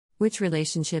Which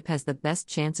relationship has the best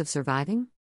chance of surviving?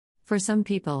 For some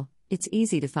people, it's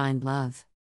easy to find love.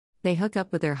 They hook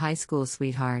up with their high school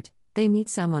sweetheart, they meet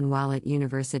someone while at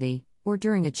university, or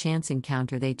during a chance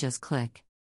encounter they just click.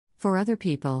 For other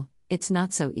people, it's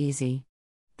not so easy.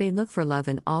 They look for love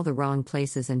in all the wrong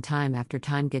places and time after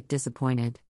time get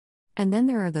disappointed. And then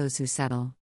there are those who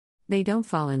settle. They don't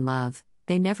fall in love,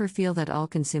 they never feel that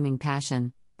all-consuming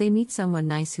passion, they meet someone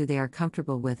nice who they are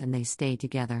comfortable with and they stay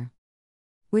together.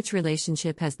 Which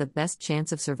relationship has the best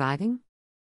chance of surviving?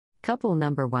 Couple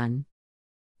number 1.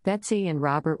 Betsy and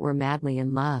Robert were madly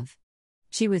in love.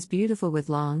 She was beautiful with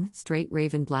long, straight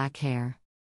raven black hair.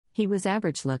 He was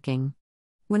average looking.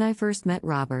 When I first met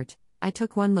Robert, I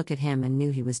took one look at him and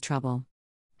knew he was trouble.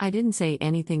 I didn't say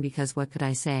anything because what could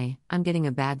I say, I'm getting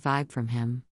a bad vibe from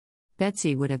him.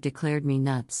 Betsy would have declared me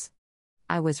nuts.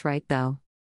 I was right though.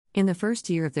 In the first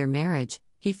year of their marriage,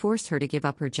 he forced her to give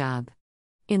up her job.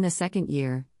 In the second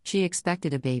year, she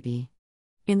expected a baby.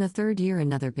 In the third year,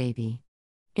 another baby.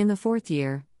 In the fourth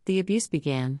year, the abuse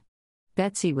began.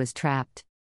 Betsy was trapped.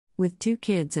 With 2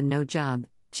 kids and no job,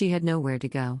 she had nowhere to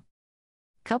go.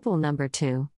 Couple number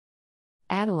 2.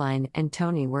 Adeline and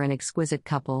Tony were an exquisite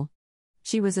couple.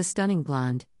 She was a stunning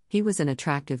blonde, he was an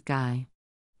attractive guy.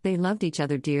 They loved each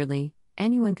other dearly,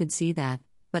 anyone could see that,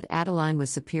 but Adeline was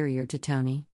superior to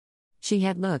Tony. She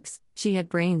had looks, she had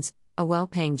brains, a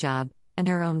well-paying job, and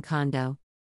her own condo.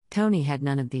 Tony had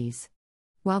none of these.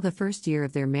 While the first year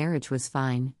of their marriage was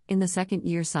fine, in the second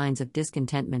year signs of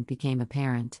discontentment became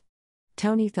apparent.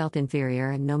 Tony felt inferior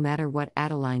and no matter what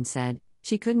Adeline said,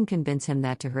 she couldn't convince him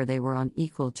that to her they were on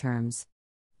equal terms.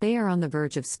 They are on the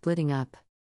verge of splitting up.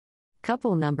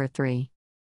 Couple number 3.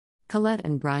 Colette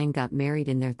and Brian got married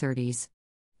in their 30s.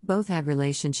 Both had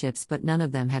relationships but none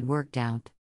of them had worked out.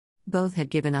 Both had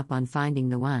given up on finding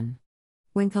the one.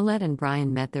 When Colette and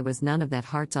Brian met there was none of that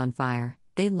hearts on fire,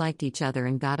 they liked each other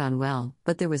and got on well,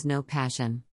 but there was no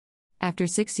passion. After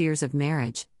 6 years of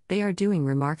marriage, they are doing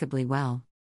remarkably well.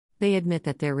 They admit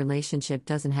that their relationship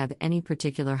doesn't have any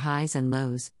particular highs and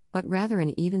lows, but rather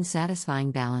an even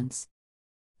satisfying balance.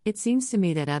 It seems to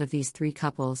me that out of these 3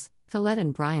 couples, Colette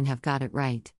and Brian have got it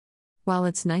right. While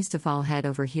it's nice to fall head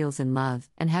over heels in love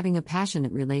and having a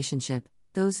passionate relationship,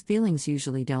 those feelings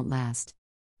usually don't last.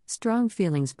 Strong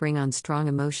feelings bring on strong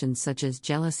emotions such as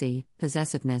jealousy,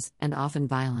 possessiveness, and often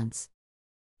violence.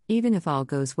 Even if all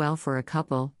goes well for a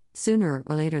couple, sooner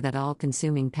or later that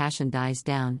all-consuming passion dies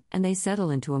down and they settle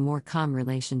into a more calm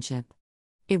relationship.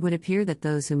 It would appear that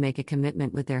those who make a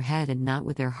commitment with their head and not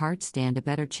with their heart stand a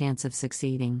better chance of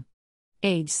succeeding.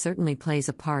 Age certainly plays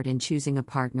a part in choosing a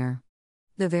partner.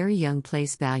 The very young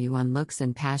place value on looks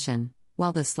and passion,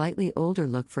 while the slightly older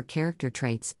look for character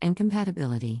traits and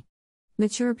compatibility.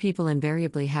 Mature people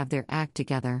invariably have their act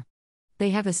together.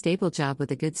 They have a stable job with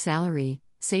a good salary,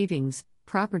 savings,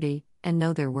 property, and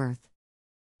know their worth.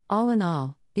 All in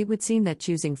all, it would seem that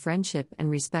choosing friendship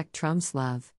and respect trumps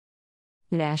love.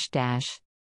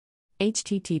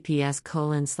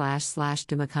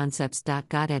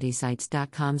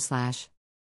 https://dumaconcepts.godeddysites.com/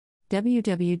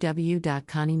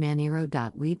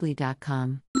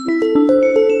 www.conniemanero.weebly.com